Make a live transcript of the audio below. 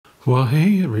Well,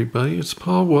 hey everybody, it's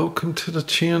Paul. Welcome to the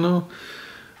channel.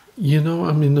 You know,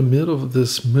 I'm in the middle of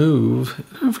this move.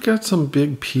 I've got some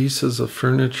big pieces of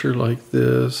furniture like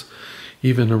this,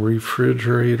 even a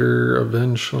refrigerator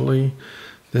eventually,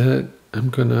 that I'm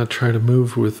gonna try to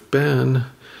move with Ben.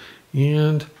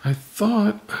 And I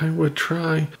thought I would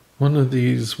try one of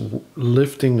these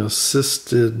lifting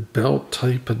assisted belt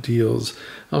type of deals.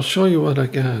 I'll show you what I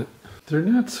got. They're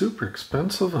not super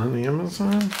expensive on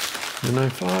Amazon. And I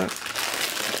thought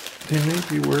they may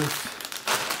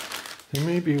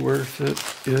be worth it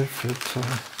if it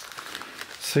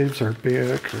saves our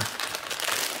back or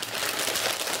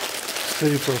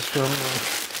saves us from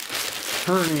a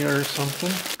hernia or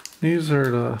something. These are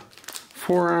the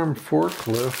Forearm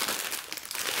Forklift.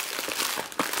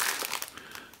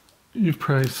 You've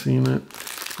probably seen it.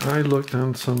 I looked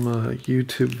on some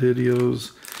YouTube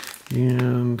videos,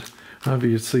 and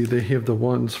obviously they have the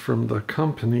ones from the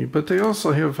company, but they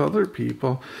also have other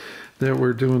people that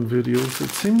were doing videos.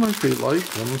 It seemed like they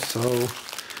liked them. So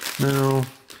now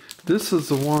this is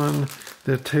the one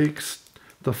that takes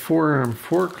the Forearm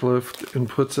Forklift and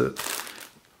puts it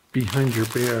behind your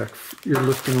back. You're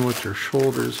lifting with your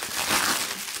shoulders.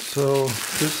 So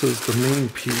this is the main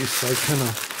piece. I kind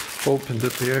of opened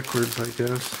it backwards, I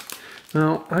guess.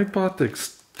 Now I bought the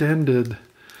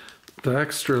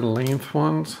extra length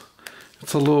ones.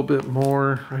 It's a little bit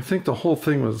more. I think the whole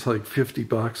thing was like 50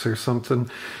 bucks or something.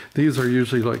 These are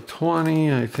usually like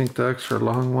 20. I think the extra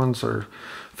long ones are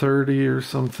 30 or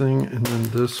something. And then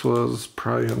this was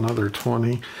probably another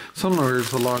 20. Somewhere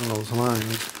along those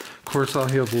lines. Of course, I'll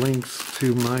have links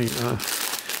to my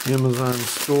Amazon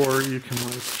store. You can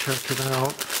always check it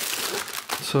out.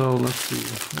 So let's see.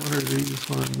 What are these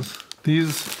ones?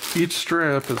 Each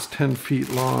strap is 10 feet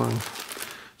long.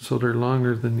 So they're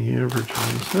longer than the average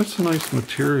ones. That's a nice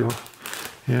material,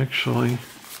 actually.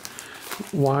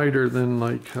 Wider than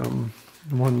like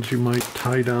ones you might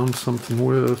tie down something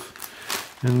with.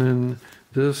 And then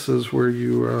this is where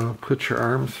you put your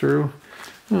arm through.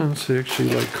 And it's actually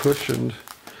like cushioned.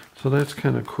 So that's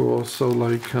kind of cool. So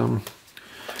like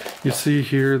you see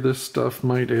here, this stuff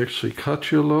might actually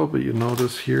cut you a little, but you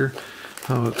notice here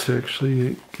how it's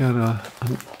actually got a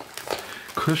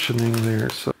cushioning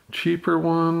there. So cheaper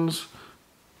ones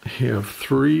have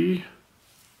 3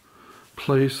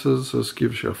 places. This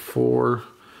gives you 4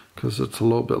 because it's a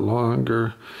little bit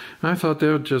longer. And I thought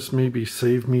that would just maybe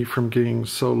save me from getting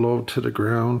so low to the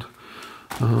ground.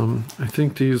 I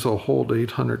think these will hold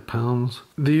 800 pounds.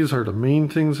 These are the main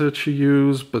things that you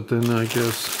use, but then I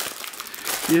guess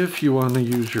if you want to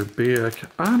use your back,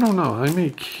 I don't know, I may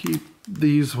keep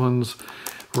these ones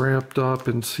wrapped up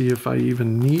and see if I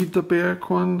even need the back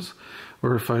ones,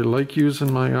 or if I like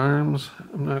using my arms.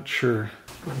 I'm not sure.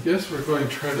 I guess we're going to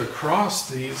try to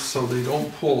cross these so they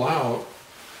don't pull out.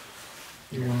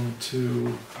 You want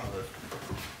to...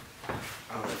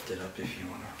 I'll lift it up if you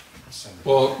want to send it.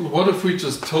 Well, what if we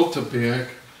just tilt it back,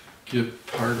 get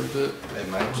part of it? It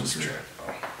might just trip.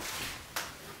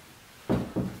 I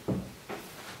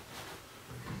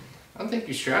don't think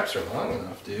your straps are long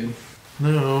enough, dude.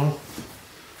 No.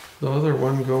 The other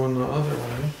one going the other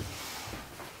way.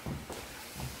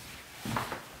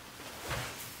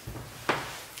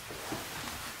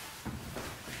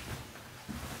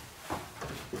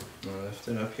 I'll lift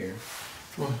it up here.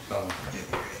 What? Oh, yeah.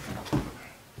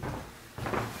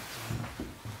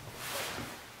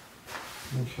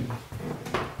 Okay.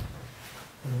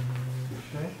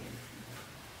 Okay.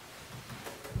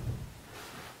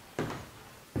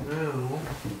 Now,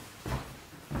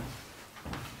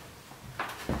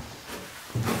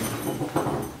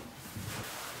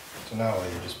 So now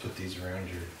you just put these around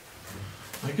your...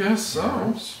 I guess so.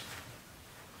 arms.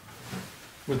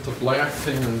 With the black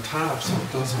thing on top so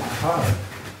it doesn't cut.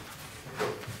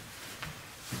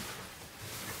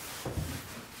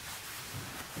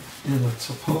 And it's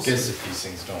I supposed guess to... if these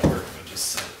things don't work, we'll just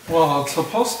set it. Well, it's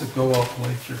supposed to go up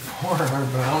like your forearm,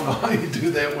 but I don't know how you do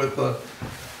that with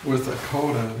a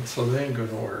coat on, so they ain't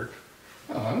gonna work.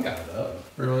 Oh, I'm got it up.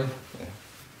 Really? Yeah.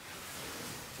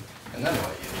 And then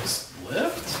what, you just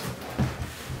lift?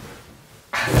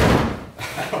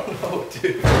 I don't know,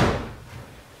 dude.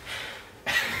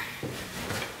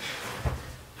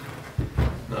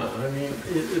 No, I mean,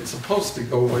 it's supposed to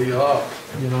go way up,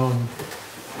 you know.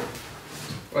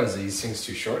 What, is these things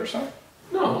too short or something?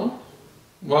 No.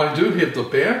 Well, I do have the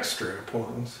back strap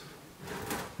ones.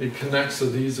 It connects to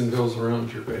these and goes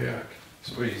around your back.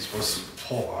 So what, are you supposed to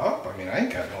pull up? I mean, I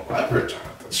ain't got no leverage on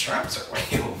it. The straps are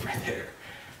way over there.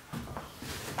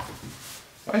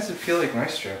 Why does it feel like my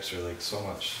straps are like so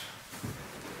much?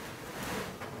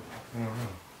 I don't know.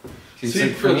 It's See,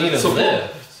 like for me to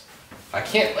lift. I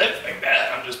can't lift like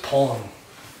that. I'm just pulling.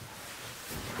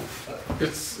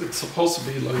 It's supposed to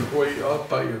be like way up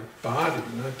by your body,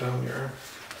 not down your arm.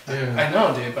 Yeah. I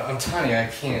know, dude, but I'm telling you, I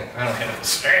can't. I don't have the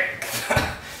strength.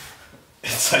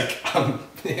 It's like I'm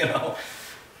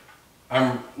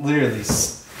literally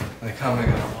like, how am I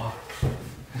gonna walk?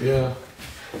 Yeah.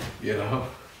 You know.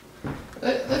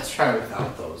 Let's try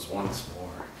without those once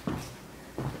more.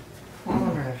 I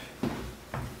wonder if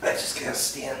I just gotta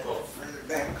stand a little further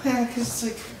back. Yeah, because it's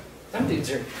like, some dudes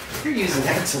they're using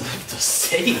that to lift us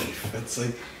safe. It's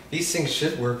like, these things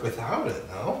should work without it,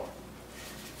 no?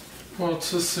 Well,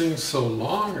 it's this thing's so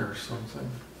long or something.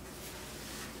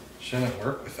 Shouldn't it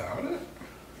work without it?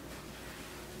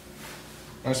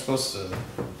 I'm supposed to.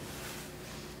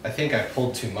 I think I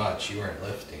pulled too much. You weren't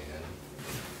lifting it.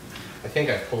 I think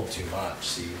I pulled too much.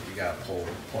 See, you gotta pull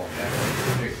them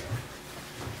back. There you go.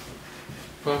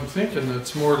 But I'm thinking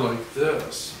it's more like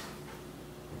this.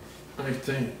 I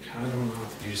think. I don't know.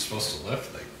 You're supposed to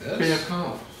lift like this? Back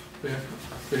off. Back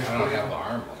off. I don't have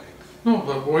arm length. No,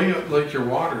 but way up like your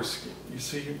water ski. You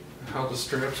see how the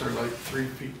straps are like 3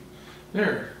 feet?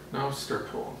 There. Now start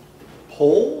pulling.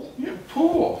 Pull? Yeah,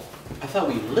 pull. I thought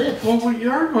we lift. Well, we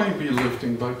are going to be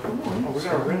lifting by pulling. Oh, we're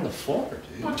gonna ruin the floor,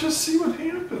 dude. Well, just see what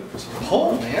happens.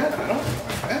 Pull, man. I don't know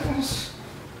what happens.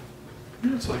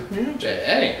 Yeah, it's like magic.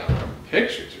 That ain't how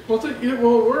pictures are. Well, it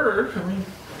will work. I mean,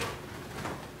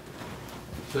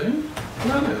 see?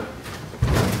 Let it.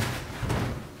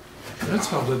 That's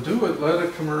how to do it. Let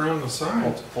it come around the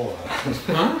side. Hold on.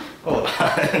 Huh? Hold on.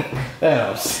 That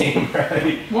don't seem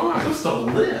right. Why? Just a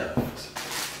lift.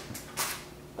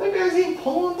 That guy's ain't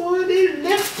pulling, boy. They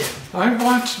lifting. I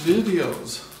watched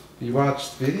videos. You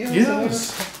watched videos?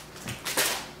 Yes.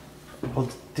 Well,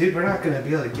 dude, we're not gonna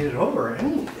be able to get it over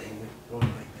anything going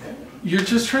like that. You're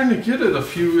just trying to get it a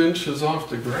few inches off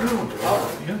the ground.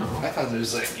 Oh. You know. I thought it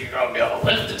was like, you're gonna be able to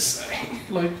lift this thing.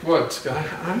 Like what, Sky?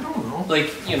 I don't know.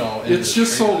 Like, It's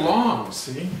just so long,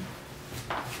 see?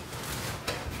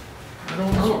 I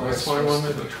don't know. That's why I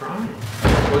wanted to try them.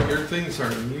 Well, your things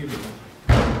aren't even.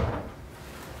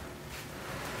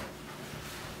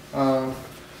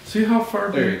 See how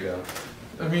far There back? you go.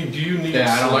 I mean, do you need Yeah,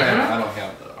 a I slab? don't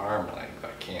have the arm length.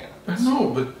 I can't. I know,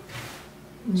 but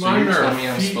So mine you're are telling me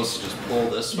I'm feet. supposed to just pull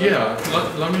this way? Yeah,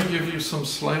 let me give you some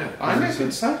slack. I'm not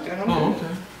good suck. I don't Oh, know.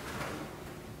 okay.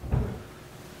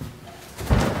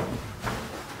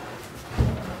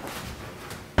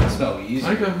 It's no easier.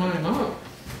 I got mine up.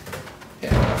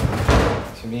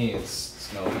 Yeah. To me,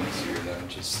 it's no easier than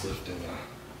just lifting the.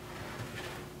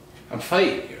 I'm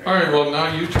fighting you. All right, well,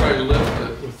 now you try to lift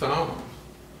it without them.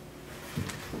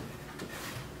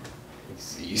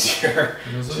 It's easier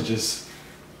Is to it? just.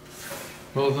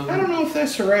 Well, then. I don't know if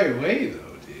that's the right way,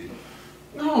 though, dude.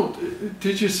 No,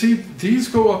 did you see? These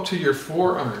go up to your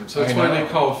forearms. That's I why know.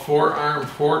 they call it Forearm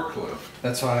Forklift.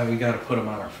 That's why we got to put them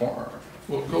on our forearm.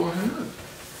 Well, go ahead.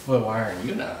 Well, why are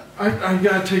you not? I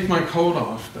gotta take my coat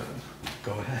off then.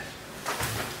 Go ahead.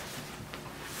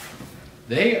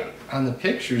 They, on the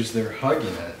pictures, they're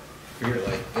hugging it. You're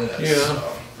like this. Yeah.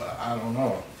 So, but I don't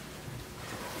know.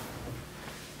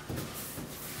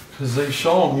 Because they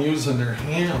show them using their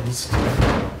hands.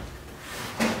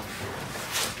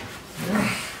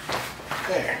 Yeah.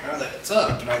 There, now that it's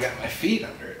up and I got my feet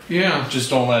under it. Yeah. Just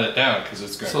don't let it down because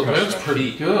it's going to So crush that's my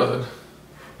pretty feet. good.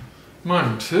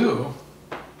 Mine too.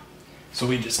 So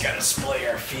we just got to splay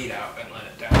our feet out and let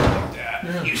it down like that.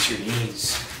 Yeah. Use your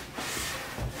knees.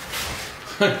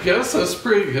 I guess that's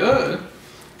pretty good.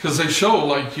 Because they show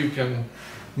like you can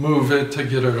move it to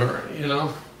get it, you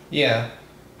know? Yeah.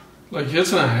 Like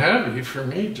it's not heavy for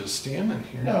me just standing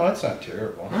here. No, it's not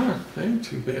terrible. Ah, ain't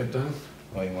too bad then.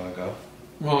 Well, you want to go?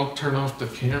 Well, turn off the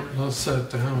camera. Let's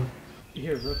sit down.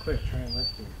 Here, real quick, try and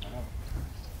lift it out.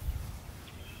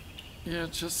 Yeah,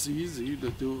 it's just easy to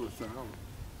do it without.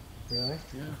 Really?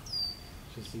 Yeah.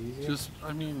 Just easier? Just,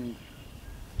 I mean,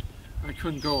 I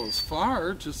couldn't go as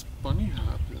far, just bunny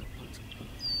hop it.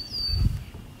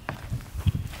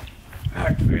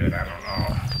 Activate it, I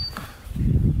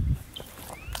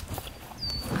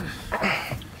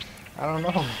don't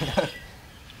know.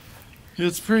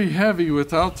 It's pretty heavy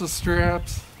without the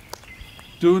straps.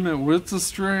 Doing it with the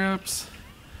straps,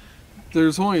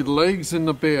 there's only legs in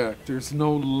the back. There's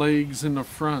no legs in the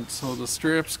front, so the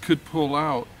straps could pull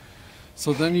out.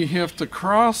 So then you have to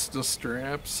cross the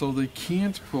straps so they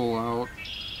can't pull out.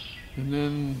 And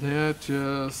then that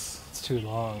just It's too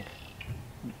long.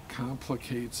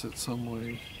 complicates it some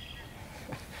way.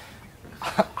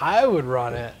 I would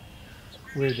run it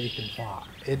where they can fall.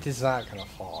 It is not going to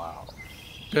fall out.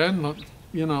 Ben,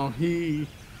 you know, he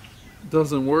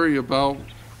doesn't worry about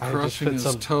crushing his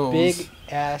some toes. big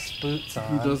ass boots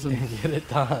on doesn't- and get it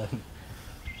done.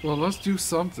 Well, let's do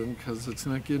something because it's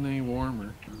not getting any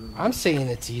warmer. I'm saying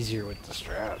it's easier with the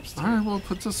straps. All right, well,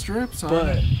 put the straps on.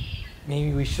 But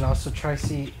maybe we should also try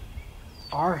see.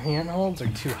 Our handholds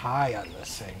are too high on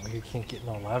this thing. We can't get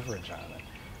no leverage on it.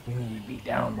 We need to be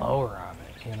down lower on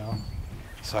it, you know.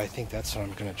 So I think that's what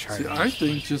I'm gonna try. See, to I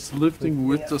think just lifting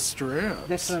with the straps.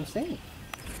 That's what I'm saying.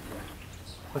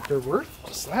 But they're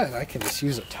worthless. That I can just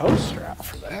use a toe strap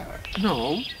for that.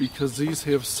 No, because these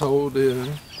have sewed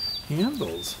in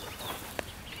handles.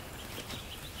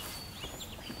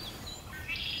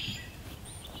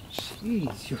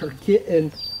 Jeez, you're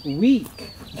getting weak.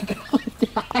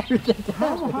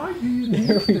 How high do you need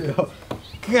There we this? go.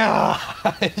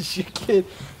 Gosh, you kid.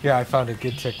 Yeah, I found a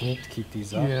good technique to keep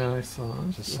these up. Yeah, I saw it.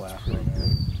 Just It's slap pretty it.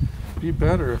 good. Be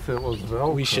better if it was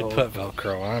Velcro. We should put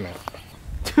Velcro on it.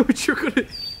 Dude, you're gonna.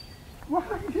 What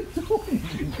are you doing?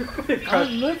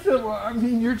 I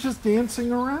mean, you're just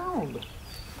dancing around.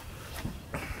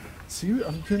 See,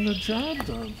 I'm getting the job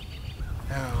done.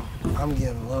 Now, I'm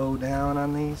getting low down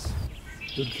on these.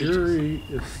 The jury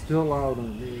is still out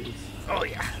on these. Oh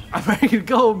yeah, I'm ready to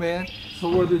go, man. So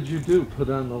what did you do? Put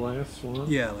on the last one?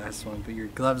 Yeah, last one, but your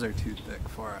gloves are too thick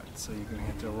for it, so you're gonna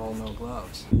have to roll no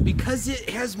gloves. Because it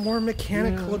has more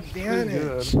mechanical Yeah, it's pretty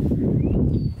advantage.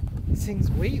 good. This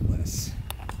thing's weightless.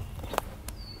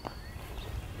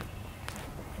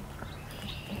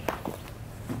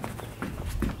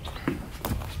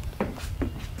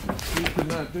 You could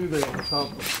not do that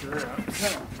without the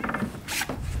straps.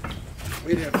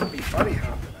 We'd have to be buddy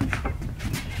hopping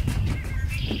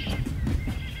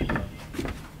it.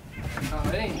 Oh,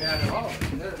 it ain't bad at all.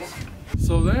 Look at this.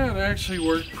 So that actually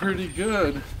worked pretty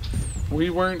good. We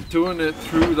weren't doing it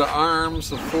through the arms,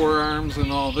 the forearms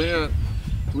and all that.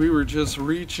 We were just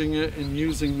reaching it and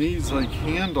using these like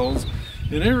handles,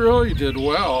 and it really did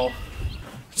well.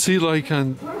 See, like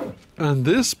on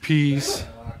this piece,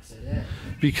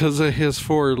 because it has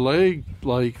 4 leg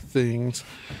like things,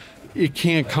 it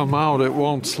can't come out, it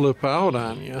won't slip out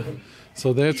on you.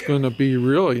 So that's going to be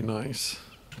really nice.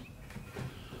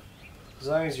 As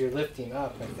long as you're lifting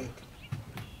up, I think.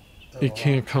 It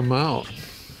can't come out.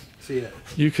 See it.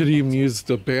 You could even use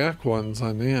the back ones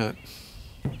on that.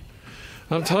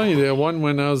 I'm telling you, that one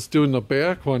when I was doing the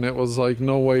back one, it was like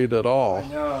no weight at all, I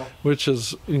know. which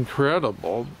is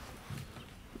incredible.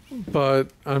 But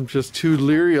I'm just too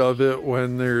leery of it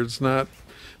when there's not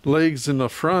legs in the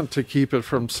front to keep it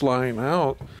from sliding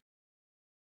out.